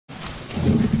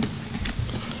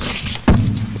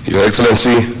Your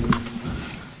Excellency,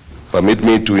 permit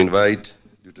me to invite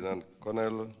Lieutenant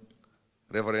Colonel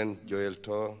Reverend Joel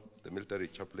Tor, the military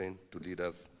chaplain, to lead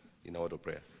us in our word of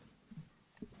prayer.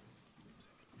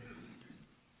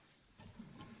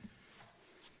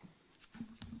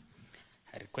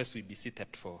 I request we be seated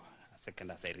for a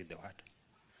second as I read the word.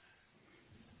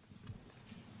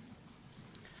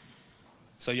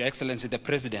 So, Your Excellency, the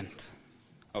President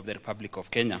of the Republic of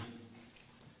Kenya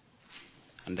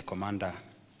and the Commander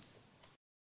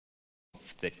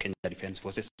of the Kenya Defense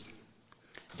Forces,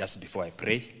 just before I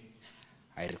pray,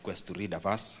 I request to read a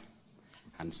verse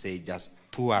and say just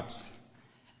 2 words,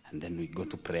 and then we go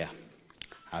to prayer.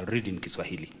 I'll read in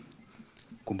Kiswahili.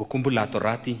 Kumbukumbu la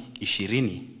Torati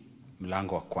 20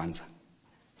 mlango wa kwanza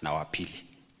na wa pili.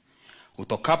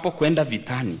 Utokapo kwenda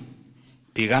vitani,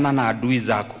 pigana na adui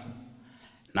zako,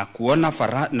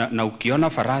 na ukiona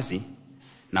farasi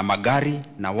na magari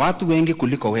na watu wengi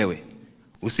kuliko wewe,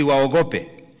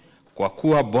 usiwaogope, kwa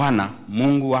kuwa Bwana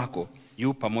Mungu wako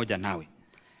yu pamoja nawe,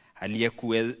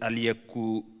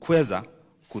 aliyekukweza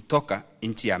kutoka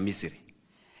nchi ya Misri.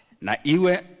 Na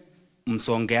iwe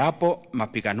msongeapo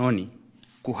mapiganoni,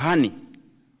 kuhani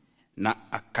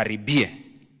na akaribie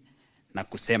na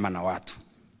kusema na watu.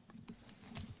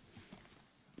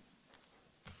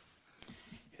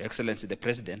 Your Excellency the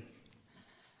President,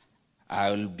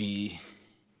 I will be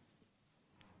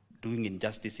doing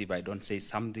injustice if I don't say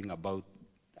something about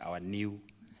our new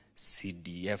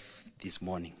CDF this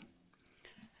morning,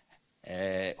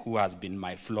 who has been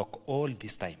my flock all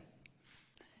this time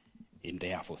in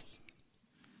the Air Force.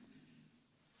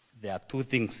 There are 2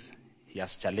 things he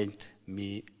has challenged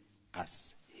me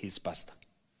as his pastor.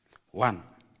 1,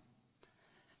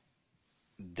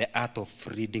 the art of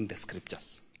reading the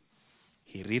scriptures.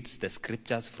 He reads the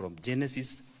scriptures from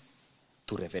Genesis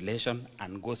to Revelation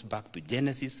and goes back to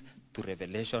Genesis to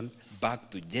Revelation, back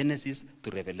to Genesis to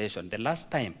Revelation. The last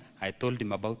time I told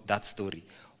him about that story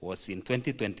was in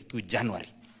 2022 January.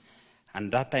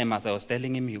 And that time, as I was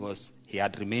telling him, he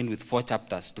had remained with 4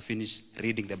 chapters to finish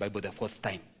reading the Bible the 4th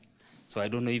time. So I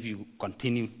don't know if you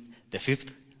continue the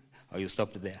 5th or you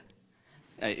stopped there.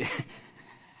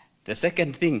 The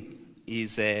second thing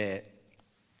is the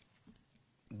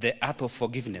art of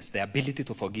forgiveness, the ability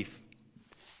to forgive.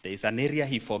 There is an area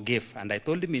he forgave, and I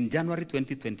told him in January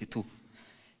 2022,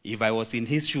 if I was in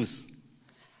his shoes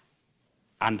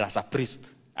and as a priest,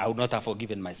 I would not have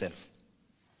forgiven myself.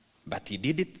 But he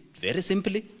did it very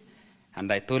simply,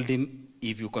 and I told him,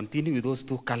 if you continue with those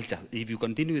 2 cultures, if you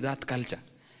continue with that culture,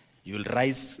 you'll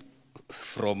rise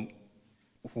from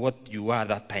what you were at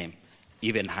that time,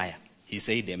 even higher. He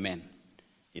said, amen.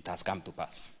 It has come to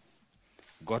pass.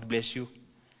 God bless you,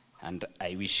 and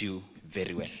I wish you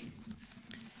very well.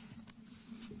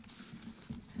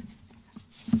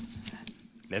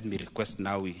 Let me request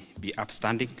now we be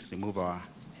upstanding, remove our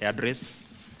headdress,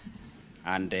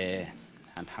 and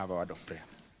have a word of prayer.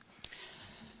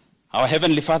 Our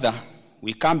Heavenly Father,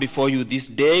 we come before you this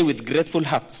day with grateful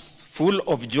hearts, full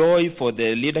of joy for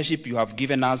the leadership you have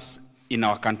given us in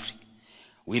our country.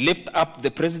 We lift up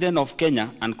the President of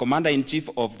Kenya and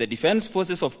Commander-in-Chief of the Defense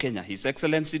Forces of Kenya, His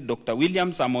Excellency Dr.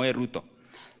 William Samoei Ruto,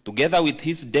 together with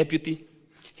his deputy,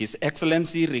 His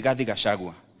Excellency Rigathi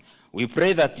Gachagua. We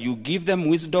pray that you give them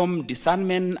wisdom,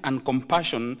 discernment, and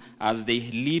compassion as they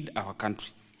lead our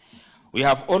country. We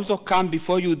have also come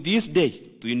before you this day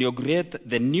to inaugurate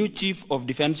the new Chief of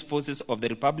Defense Forces of the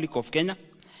Republic of Kenya,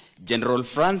 General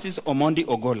Francis Omondi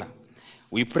Ogolla.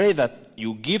 We pray that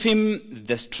you give him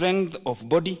the strength of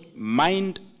body,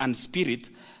 mind, and spirit,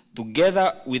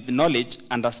 together with knowledge,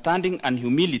 understanding, and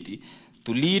humility,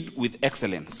 to lead with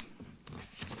excellence.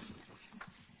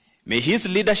 May his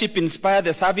leadership inspire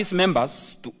the service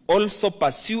members to also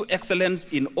pursue excellence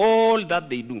in all that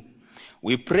they do.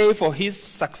 We pray for his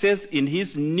success in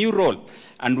his new role,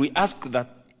 and we ask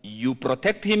that you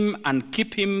protect him and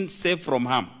keep him safe from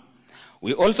harm.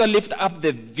 We also lift up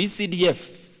the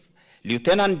VCDF,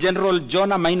 Lieutenant General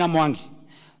Jonah Maina Mwangi,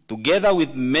 together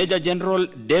with Major General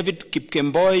David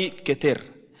Kipkemboi Keter,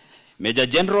 Major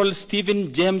General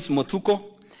Stephen James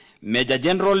Motuko, Major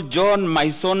General John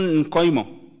Maison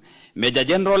Nkoimo, Major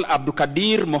General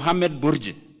Abdukadir Mohamed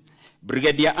Burji,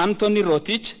 Brigadier Anthony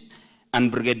Rotich, and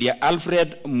Brigadier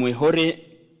Alfred Mwehore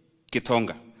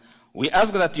Kitonga. We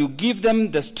ask that you give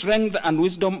them the strength and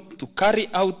wisdom to carry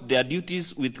out their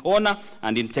duties with honor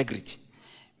and integrity.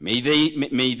 May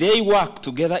they work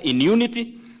together in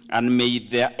unity, and may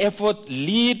their effort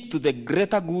lead to the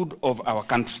greater good of our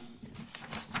country.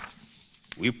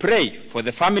 We pray for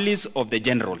the families of the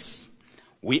generals.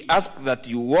 We ask that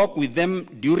you walk with them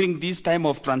during this time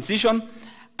of transition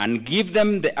and give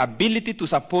them the ability to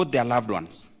support their loved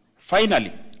ones.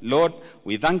 Finally, Lord,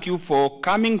 we thank you for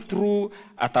coming through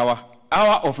at our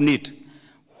hour of need.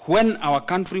 When our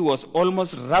country was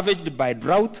almost ravaged by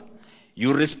drought,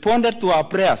 you responded to our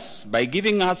prayers by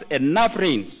giving us enough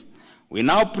rains. We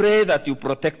now pray that you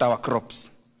protect our crops.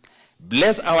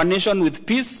 Bless our nation with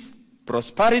peace,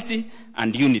 prosperity,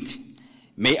 and unity.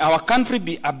 May our country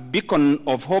be a beacon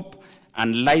of hope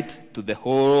and light to the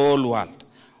whole world.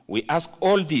 We ask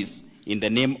all this in the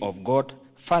name of God,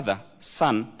 Father,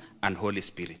 Son, and Holy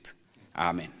Spirit.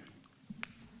 Amen.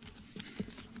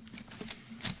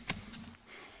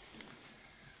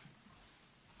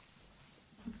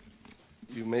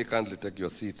 You may kindly take your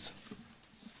seats.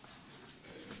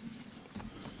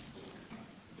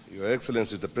 Your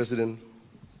Excellency the President,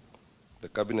 the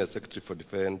Cabinet Secretary for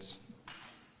Defense,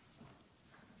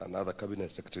 and other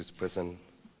Cabinet Secretaries present,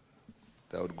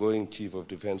 the outgoing Chief of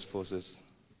Defense Forces,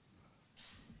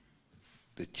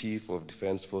 the Chief of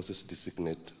Defense Forces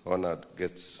designate, honored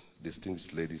guests,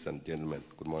 distinguished ladies and gentlemen,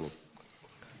 good morning.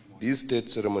 This state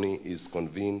ceremony is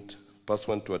convened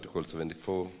pursuant to Article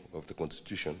 74 of the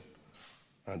Constitution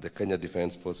and the Kenya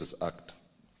Defense Forces Act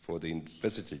for the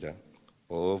investiture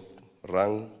of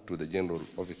rank to the general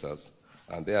officers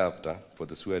and thereafter for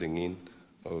the swearing in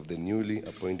of the newly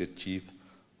appointed Chief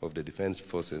of the Defense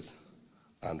Forces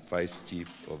and Vice Chief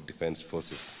of Defense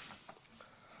Forces.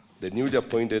 The newly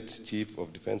appointed Chief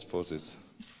of Defense Forces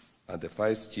and the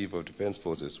Vice Chief of Defense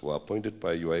Forces were appointed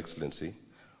by Your Excellency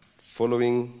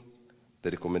following the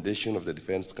recommendation of the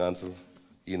Defense Council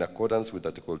in accordance with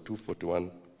Article 241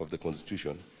 of the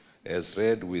Constitution, as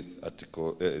read with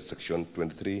Section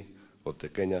 23 of the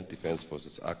Kenya Defense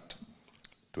Forces Act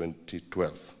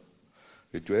 2012.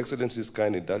 With Your Excellency's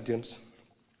kind indulgence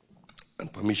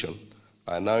and permission,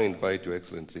 I now invite Your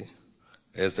Excellency,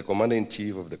 as the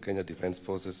Commander-in-Chief of the Kenya Defense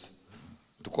Forces,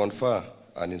 to confer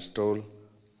and install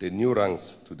the new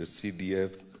ranks to the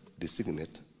CDF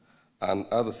designate and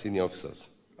other senior officers.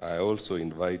 I also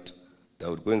invite the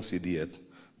outgoing CDF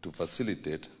to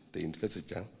facilitate the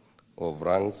investiture of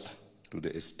ranks to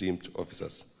the esteemed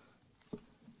officers.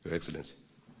 Your Excellency.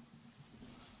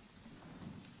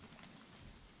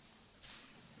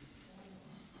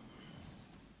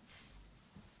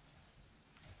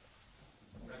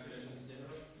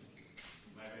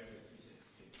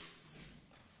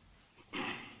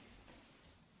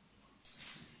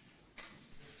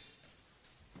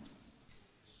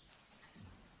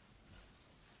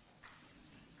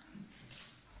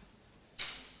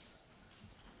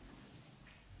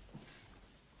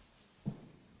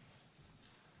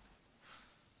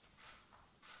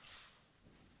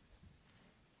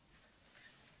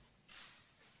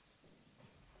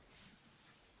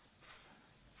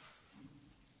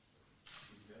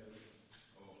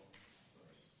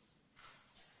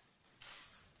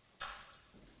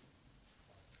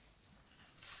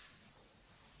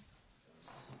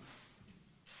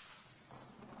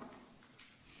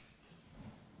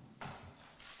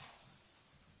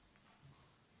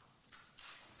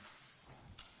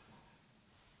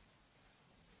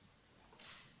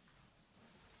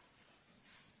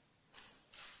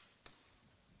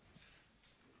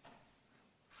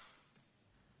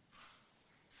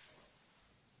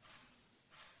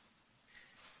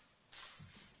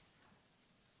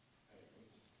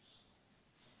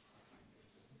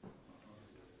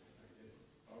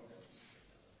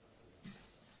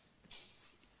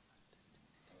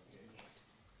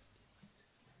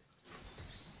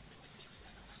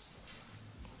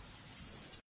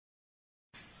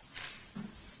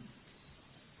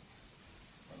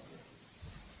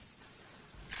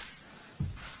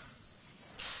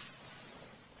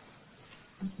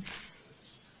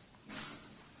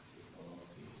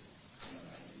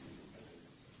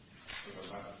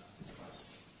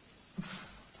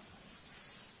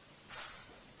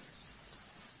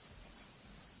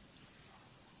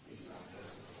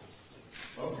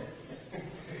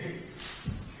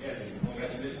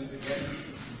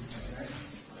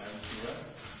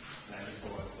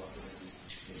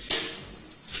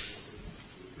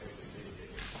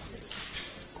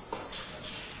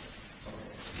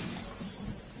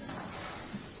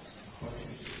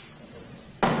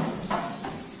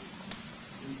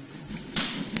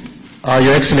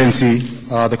 Your Excellency,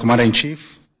 the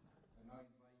Commander-in-Chief,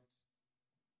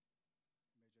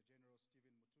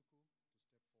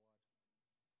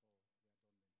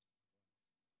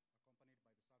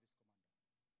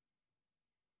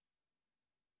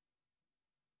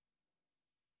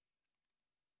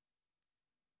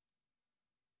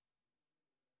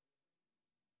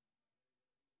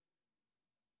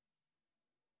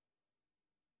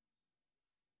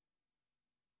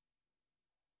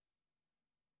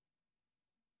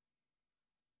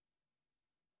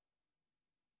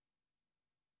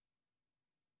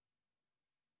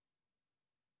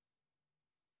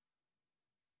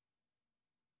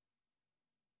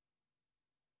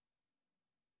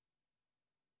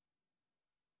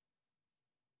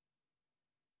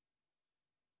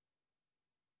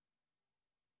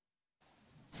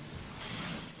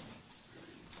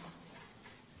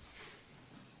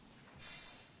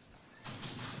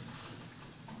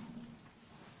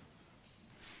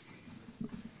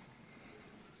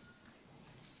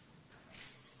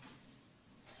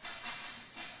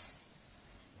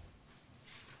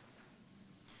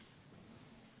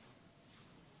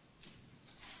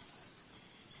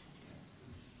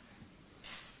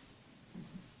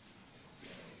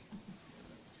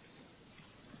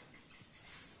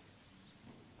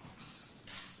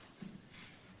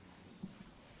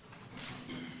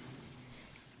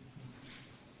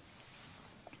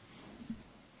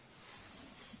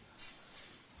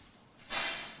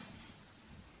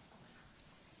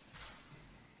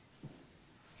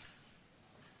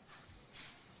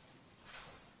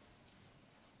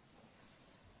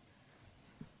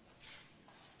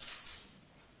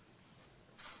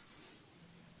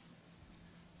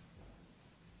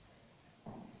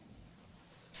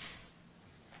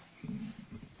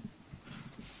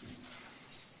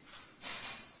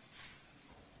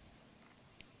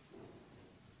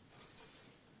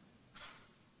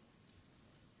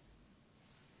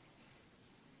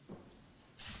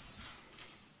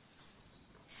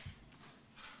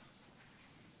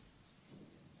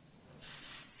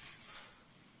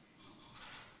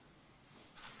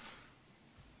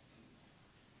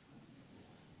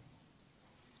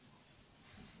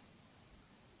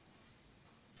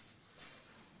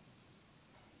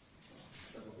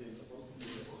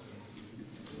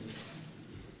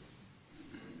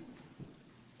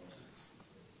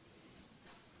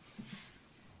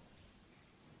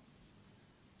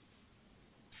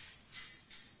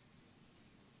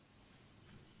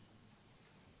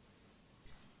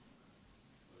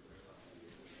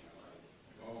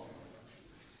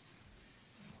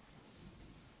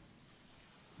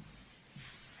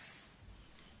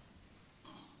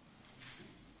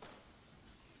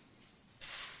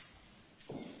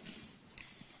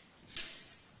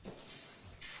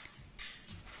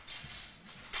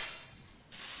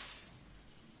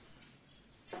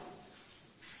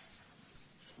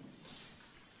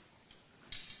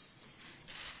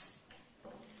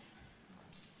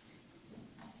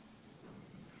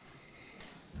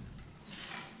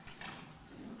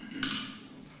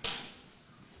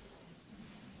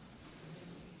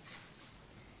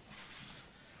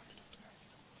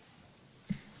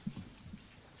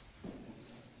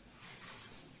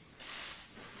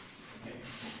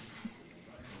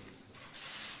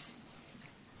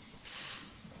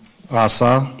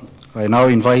 Sir, I now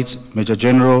invite Major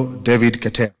General David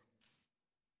Keter.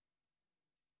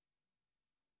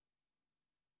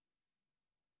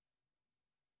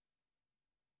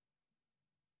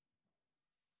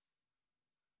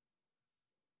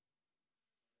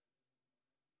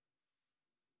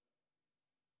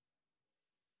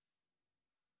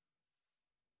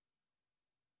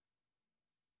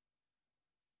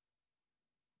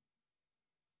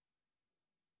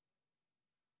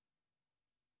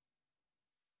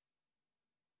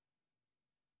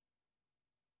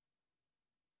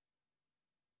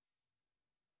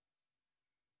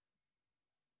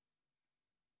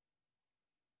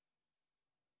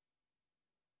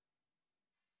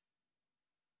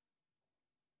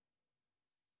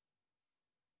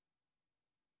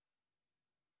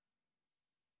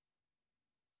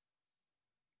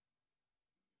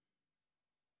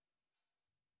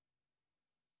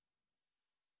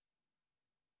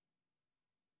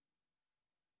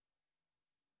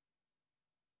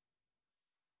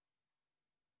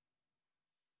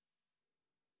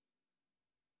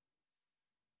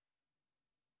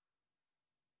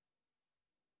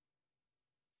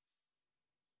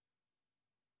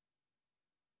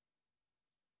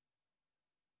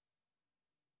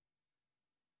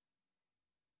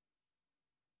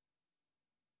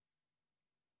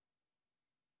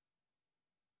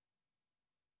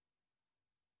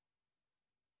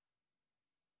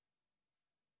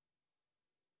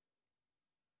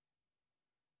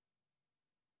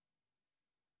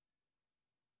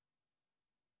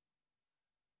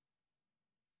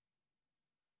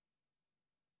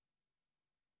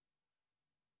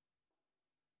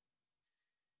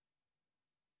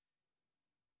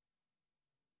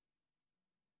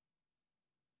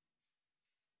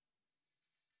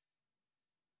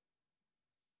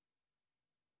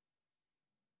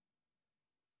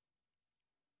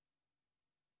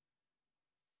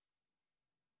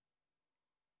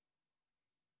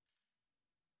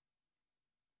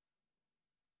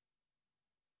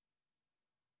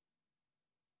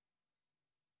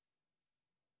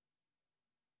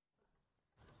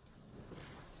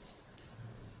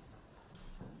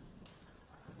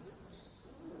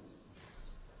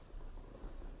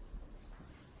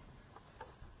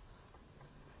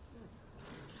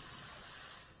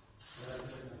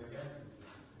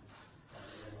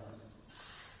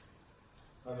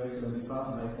 Her Excellency, sir,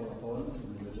 I call upon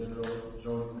the General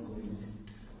John William.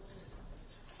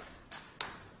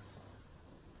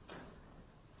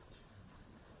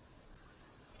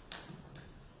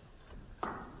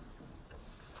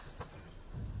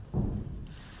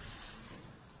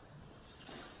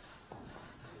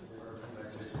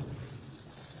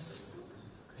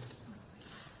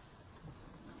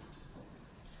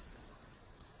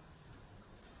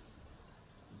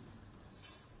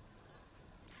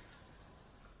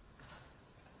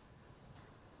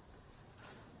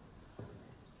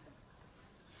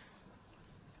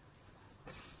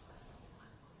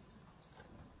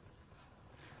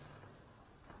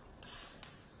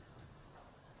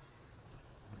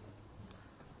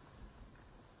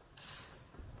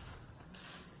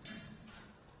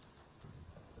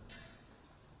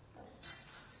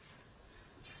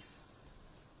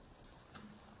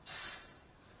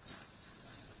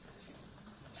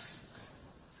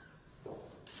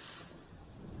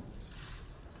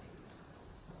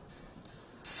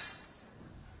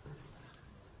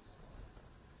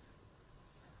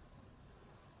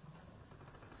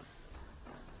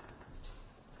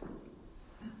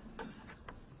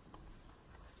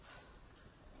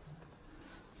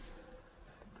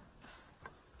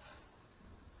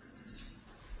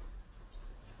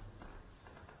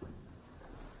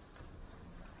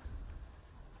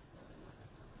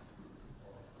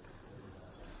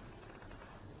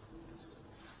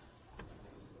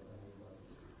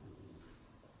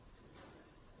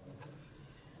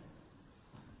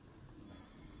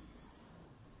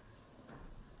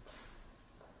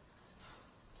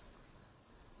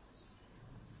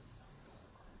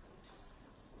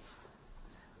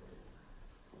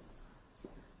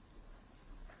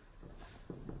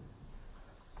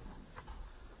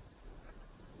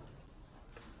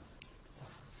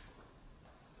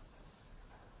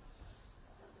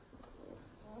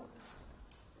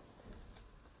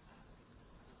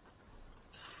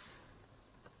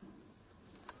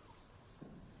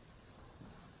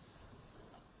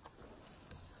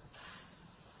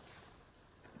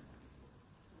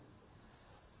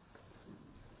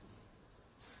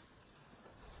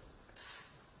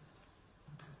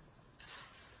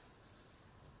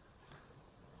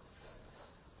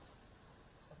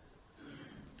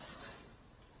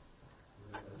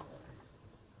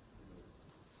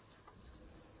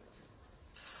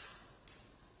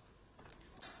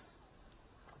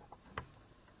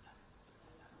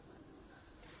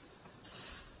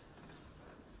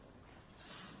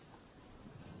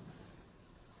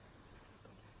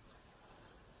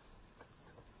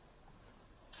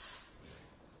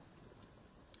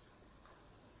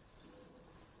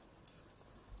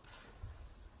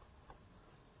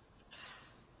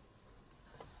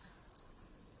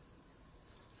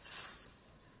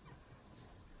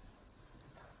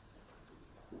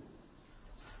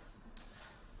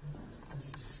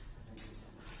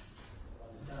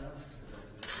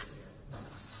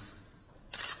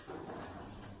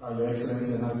 Your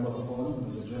Excellency, and I call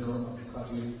upon Major General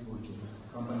Ruto,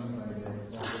 accompanied by the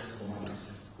Commander.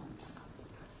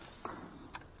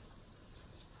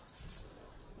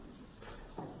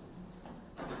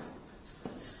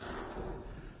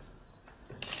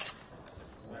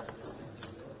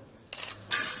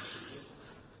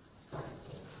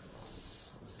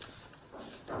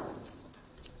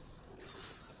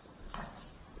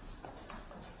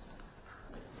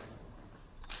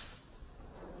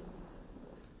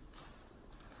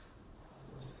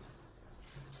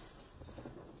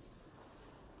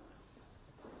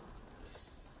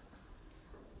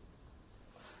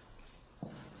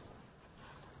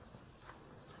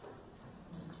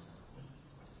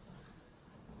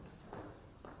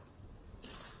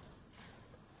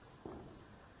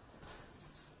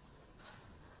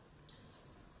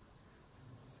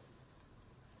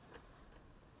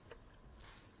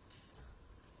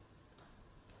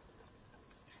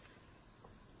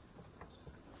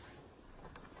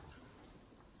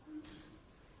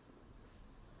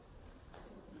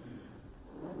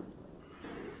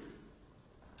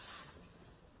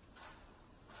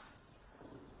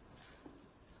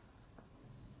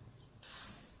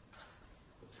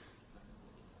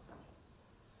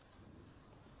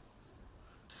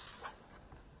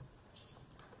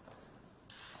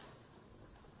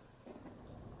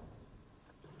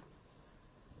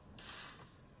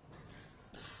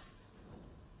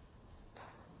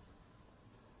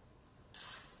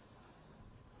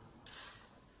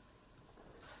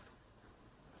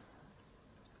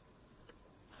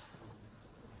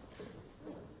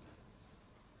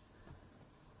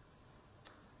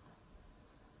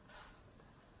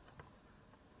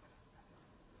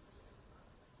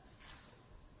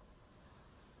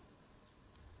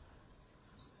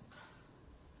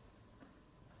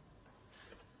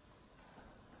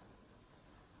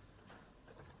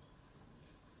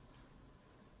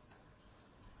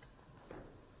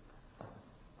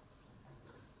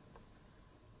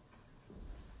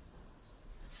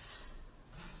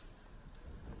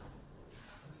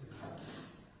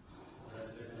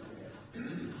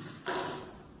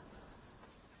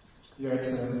 Your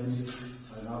Excellency,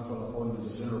 I now call upon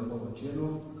the General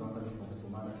Otieno, accompanied by the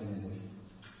Commander Kenya Navy.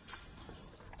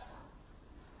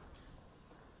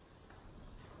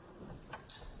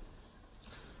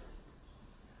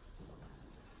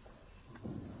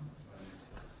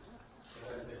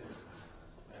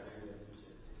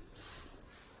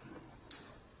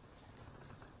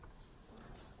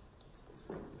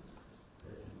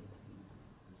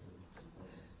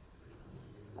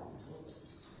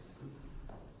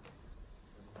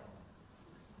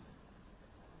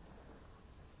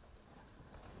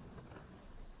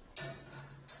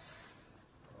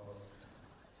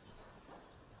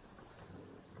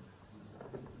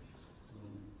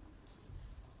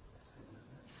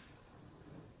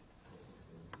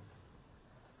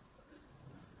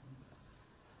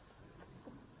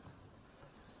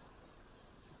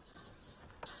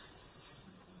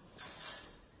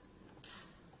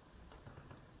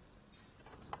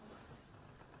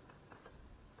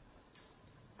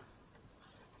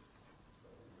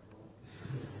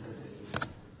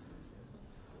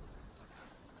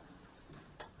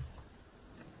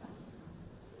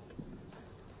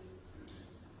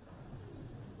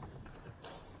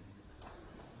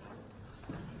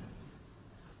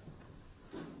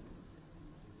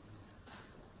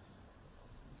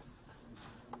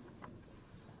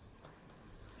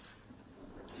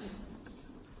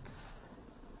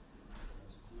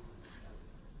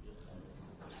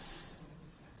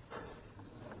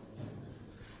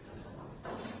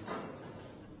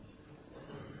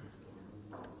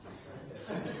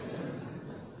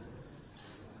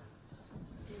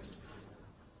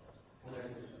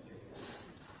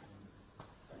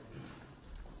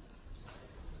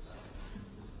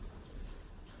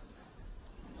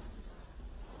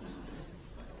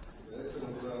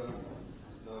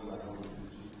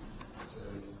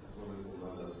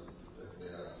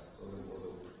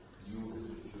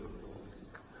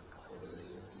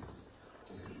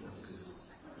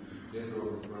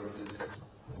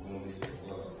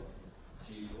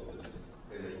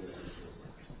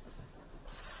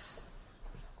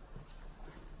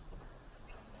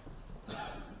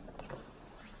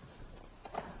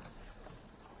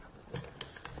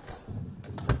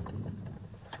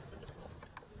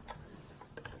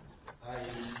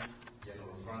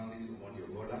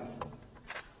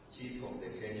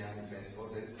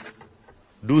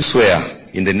 Do swear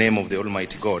in the name of the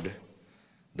Almighty God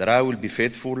that I will be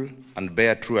faithful and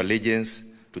bear true allegiance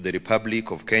to the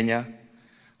Republic of Kenya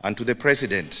and to the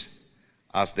President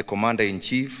as the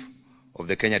Commander-in-Chief of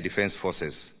the Kenya Defense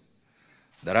Forces,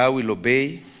 that I will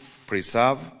obey,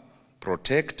 preserve,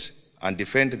 protect, and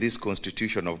defend this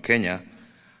Constitution of Kenya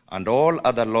and all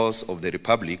other laws of the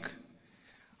Republic,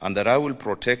 and that I will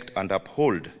protect and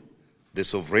uphold the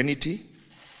sovereignty,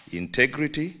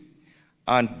 integrity,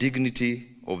 and dignity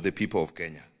of the people of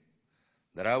Kenya,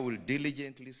 that I will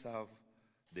diligently serve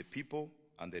the people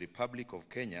and the Republic of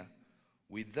Kenya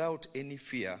without any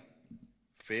fear,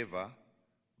 favor,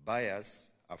 bias,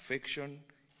 affection,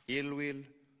 ill will,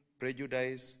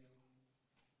 prejudice,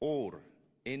 or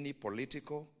any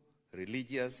political,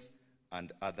 religious,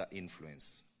 and other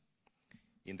influence.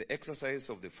 In the exercise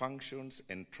of the functions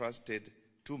entrusted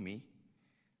to me,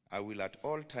 I will at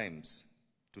all times,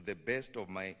 to the best of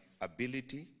my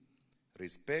ability,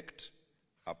 respect,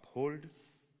 uphold,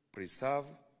 preserve,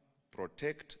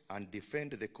 protect, and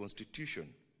defend the Constitution,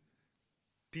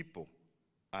 people,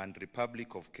 and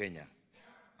Republic of Kenya,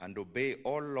 and obey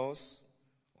all laws,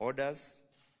 orders,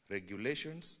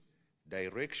 regulations,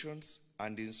 directions,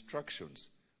 and instructions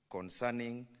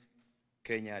concerning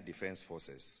Kenya Defense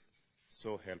Forces.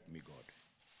 So help me God.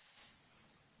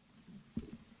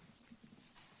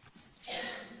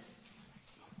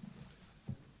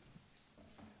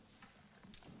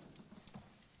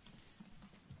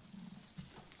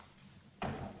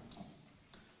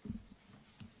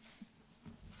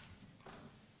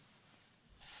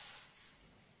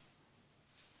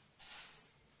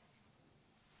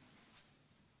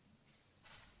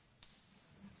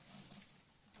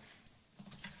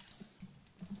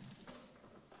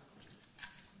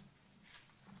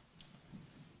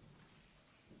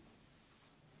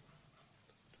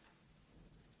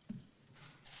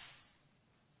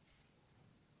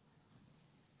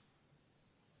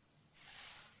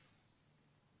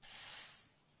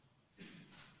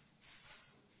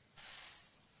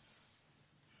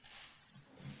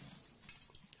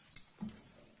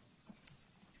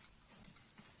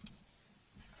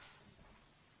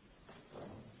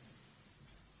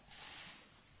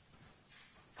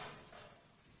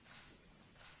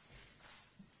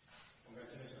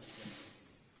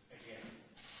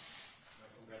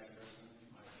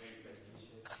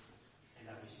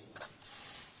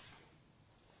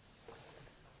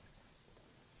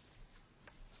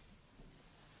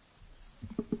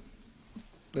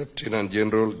 Lieutenant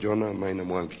General Jonah Maina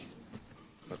Mwangi.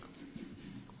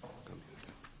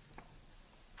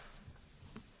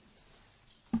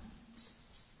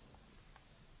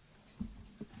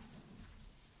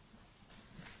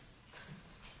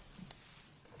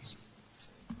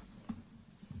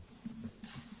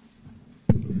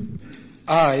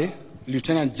 I,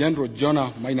 Lieutenant General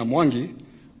Jonah Maina Mwangi,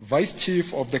 Vice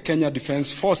Chief of the Kenya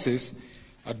Defense Forces,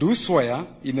 I do swear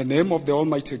in the name of the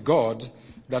Almighty God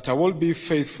that I will be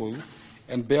faithful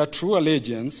and bear true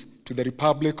allegiance to the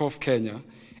Republic of Kenya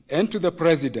and to the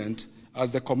President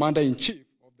as the Commander-in-Chief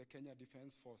of the Kenya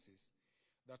Defense Forces,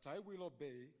 that I will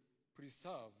obey,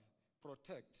 preserve,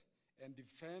 protect, and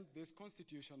defend this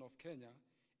Constitution of Kenya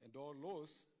and all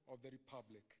laws of the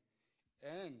Republic,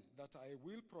 and that I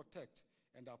will protect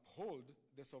and uphold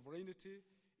the sovereignty,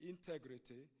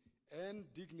 integrity, and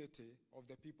dignity of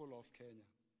the people of Kenya,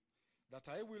 that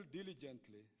I will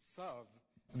diligently serve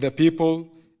the people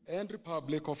and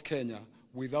Republic of Kenya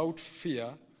without fear,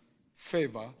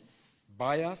 favor,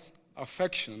 bias,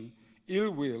 affection,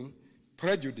 ill will,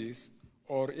 prejudice,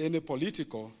 or any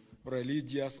political,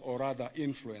 religious, or other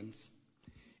influence.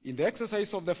 In the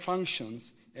exercise of the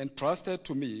functions entrusted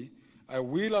to me, I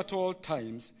will at all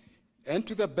times, and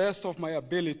to the best of my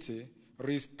ability,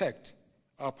 respect,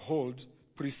 uphold,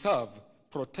 preserve,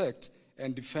 protect,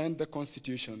 and defend the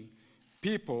Constitution,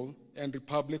 people, and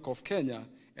Republic of Kenya,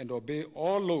 and obey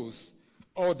all laws,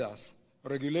 orders,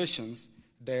 regulations,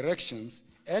 directions,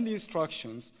 and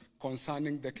instructions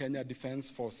concerning the Kenya Defense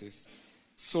Forces.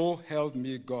 So help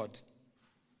me God.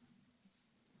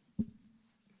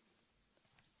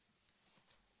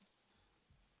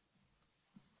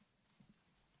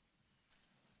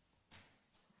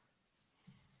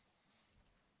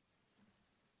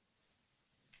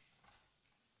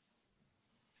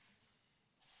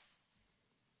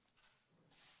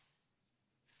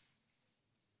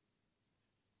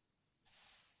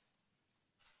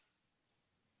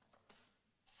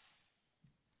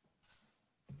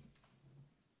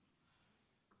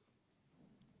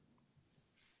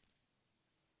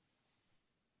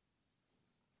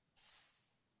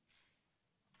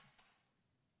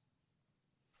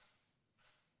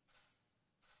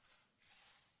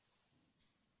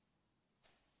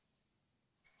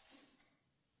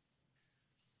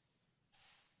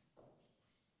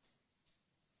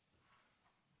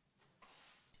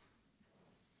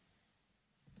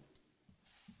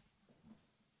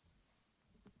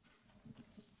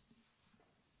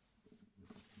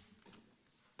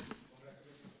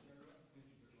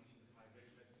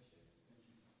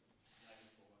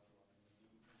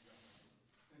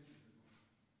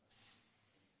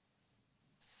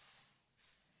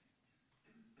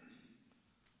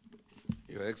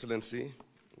 Your Excellency,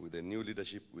 with the new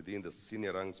leadership within the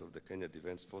senior ranks of the Kenya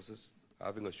Defence Forces,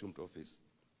 having assumed office,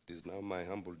 it is now my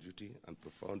humble duty and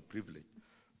profound privilege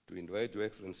to invite Your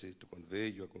Excellency to convey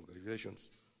your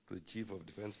congratulations to the Chief of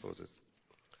Defence Forces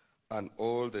and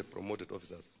all the promoted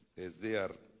officers as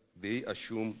they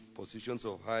assume positions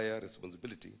of higher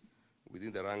responsibility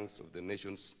within the ranks of the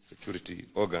nation's security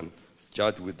organ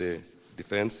charged with the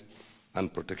defense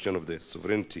and protection of the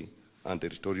sovereignty and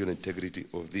territorial integrity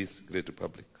of this great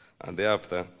republic. And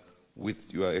thereafter,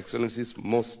 with Your Excellency's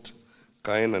most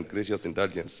kind and gracious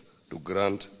indulgence, to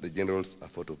grant the generals a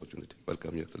photo opportunity.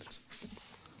 Welcome, Your Excellency.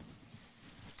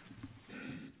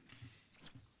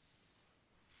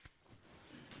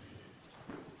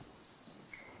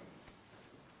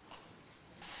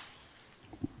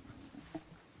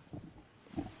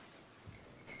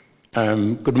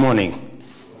 Good morning.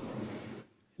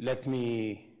 Let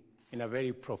me, in a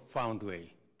very profound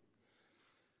way,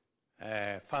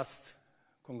 first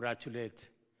congratulate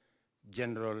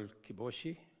General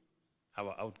Kiboshi,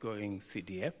 our outgoing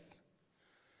CDF,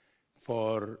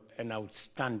 for an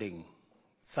outstanding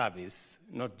service,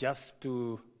 not just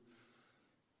to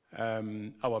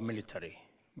our military,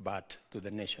 but to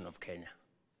the nation of Kenya.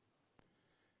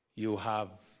 You have,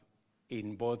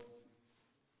 in both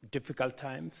difficult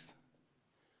times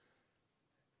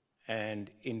and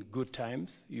in good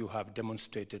times, you have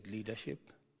demonstrated leadership,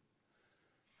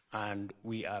 and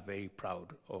we are very proud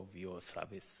of your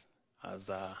service as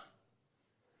a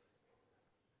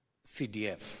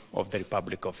CDF of the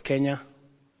Republic of Kenya.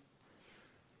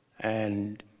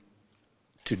 And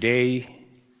today,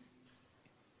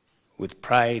 with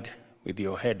pride, with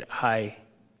your head high,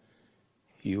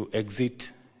 you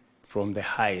exit from the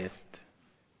highest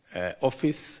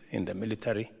office in the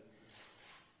military,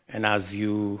 and as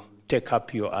you take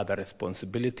up your other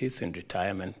responsibilities in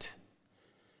retirement,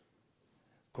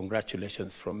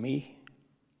 congratulations from me,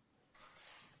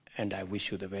 and I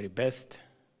wish you the very best,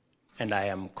 and I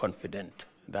am confident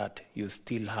that you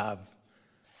still have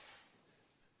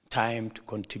time to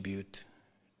contribute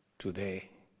to the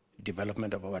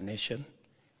development of our nation,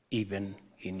 even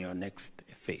in your next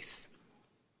phase.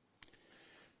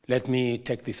 Let me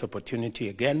take this opportunity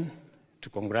again to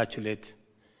congratulate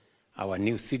our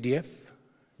new CDF,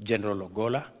 General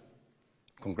Ogolla.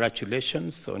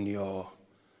 Congratulations on your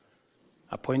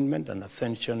appointment and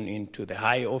ascension into the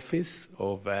high office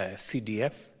of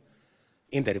CDF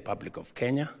in the Republic of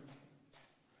Kenya.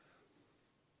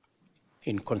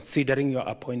 In considering your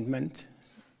appointment,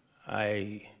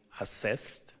 I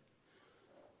assessed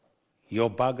your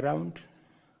background,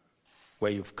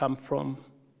 where you've come from,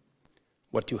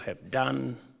 what you have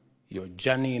done, your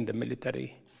journey in the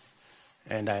military,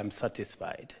 and I am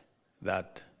satisfied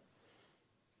that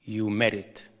you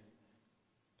merit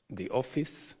the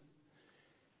office.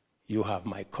 You have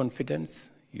my confidence.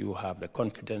 You have the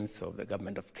confidence of the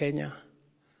government of Kenya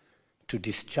to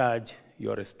discharge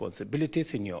your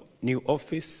responsibilities in your new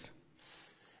office.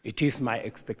 It is my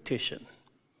expectation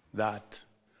that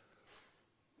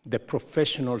the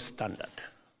professional standard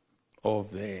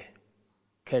of the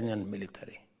Kenyan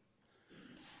military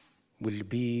will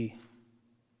be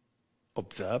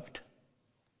observed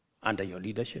under your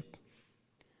leadership.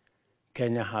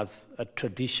 Kenya has a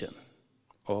tradition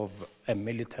of a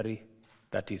military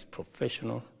that is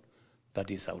professional, that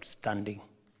is outstanding,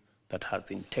 that has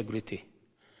integrity,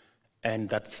 and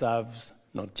that serves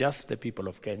not just the people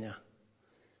of Kenya,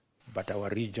 but our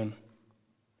region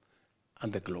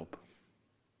and the globe.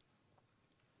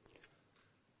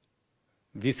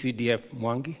 VCDF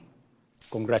Mwangi,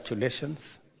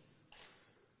 congratulations.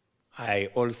 I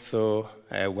also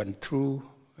went through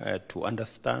to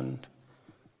understand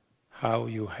how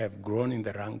you have grown in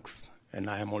the ranks, and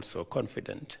I am also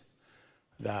confident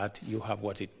that you have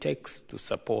what it takes to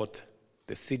support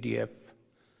the CDF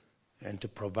and to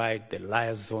provide the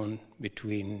liaison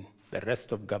between the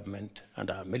rest of government and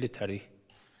our military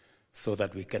so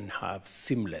that we can have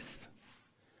seamless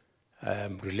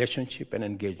relationship and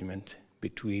engagement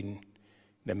between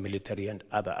the military and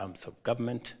other arms of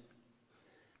government.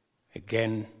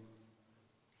 Again,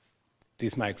 it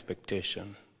is my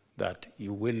expectation that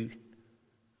you will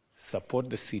support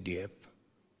the CDF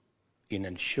in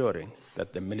ensuring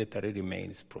that the military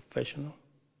remains professional,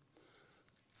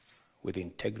 with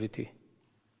integrity,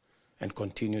 and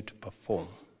continue to perform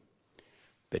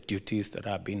the duties that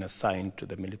have been assigned to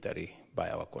the military by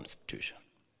our Constitution.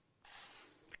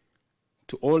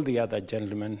 To all the other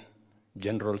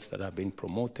generals that have been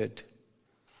promoted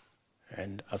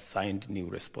and assigned new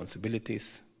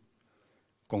responsibilities,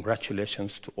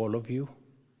 congratulations to all of you.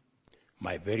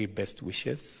 My very best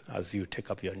wishes as you take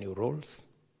up your new roles.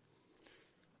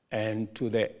 and to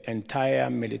the entire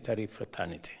military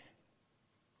fraternity.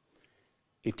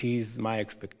 It is my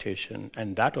expectation,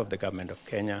 and that of the government of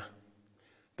Kenya,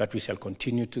 that we shall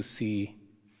continue to see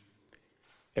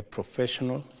a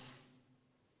professional,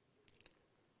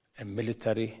 a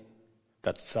military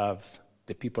that serves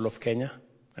the people of Kenya.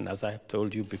 And as I have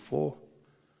told you before,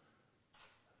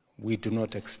 we do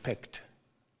not expect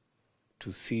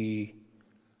to see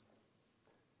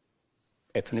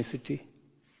ethnicity,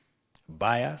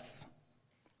 bias,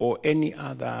 or any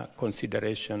other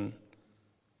consideration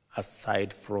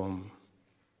aside from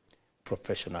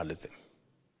professionalism.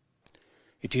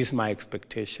 It is my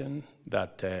expectation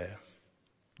that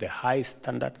the high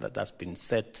standard that has been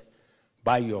set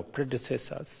by your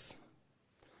predecessors,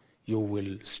 you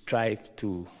will strive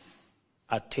to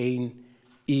attain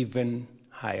even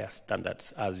higher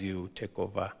standards as you take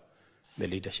over the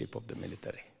leadership of the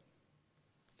military.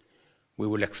 We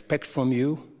will expect from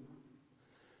you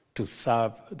to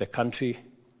serve the country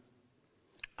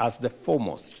as the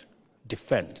foremost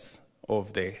defense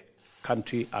of the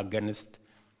country against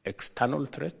external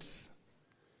threats.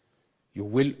 You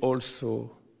will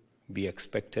also be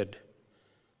expected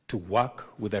to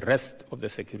work with the rest of the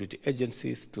security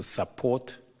agencies to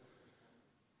support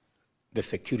the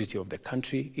security of the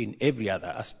country in every other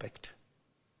aspect.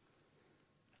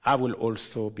 I will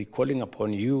also be calling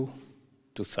upon you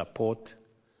to support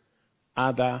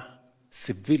other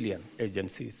civilian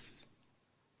agencies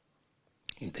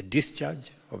in the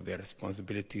discharge of their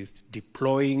responsibilities,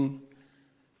 deploying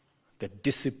the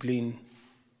discipline,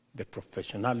 the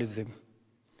professionalism,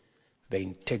 the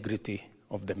integrity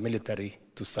of the military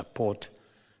to support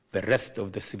the rest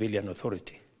of the civilian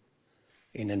authority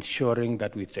in ensuring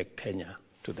that we take Kenya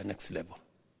to the next level.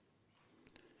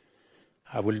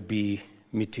 I will be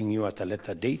meeting you at a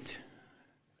later date.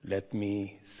 Let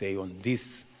me say on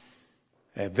this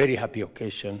very happy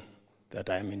occasion that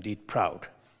I am indeed proud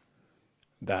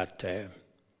that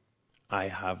I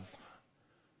have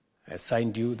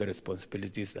assigned you the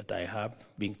responsibilities that I have,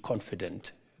 being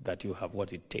confident that you have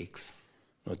what it takes,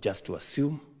 not just to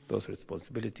assume those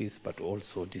responsibilities, but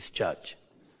also discharge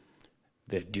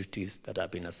the duties that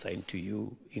have been assigned to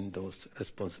you in those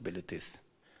responsibilities.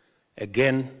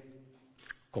 Again,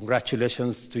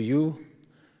 congratulations to you.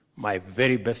 My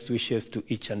very best wishes to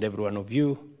each and every one of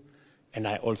you. And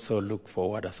I also look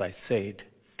forward, as I said,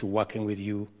 to working with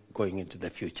you going into the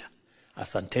future.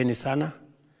 Asanteni sana,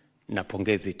 na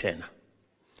pongezi tena.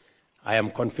 I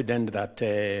am confident that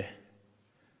the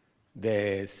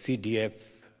CDF,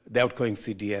 the outgoing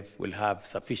CDF, will have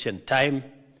sufficient time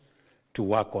to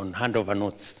work on handover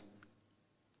notes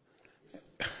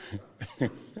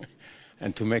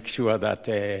and to make sure that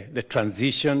the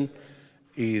transition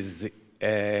is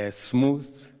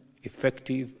smooth,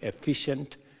 effective,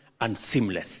 efficient, and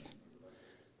seamless.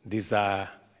 These are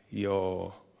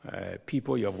your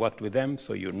people, you have worked with them,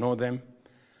 so you know them,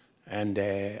 and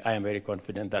I am very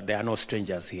confident that there are no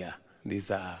strangers here.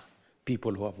 These are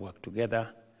people who have worked together,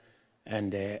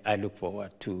 and I look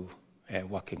forward to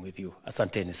working with you.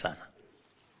 Asanteni sana.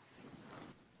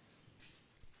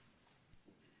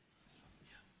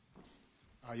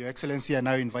 Your Excellency, I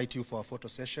now invite you for a photo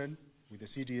session with the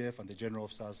CDF and the general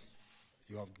officers.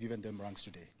 You have given them ranks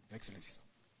today. Your Excellency, sir.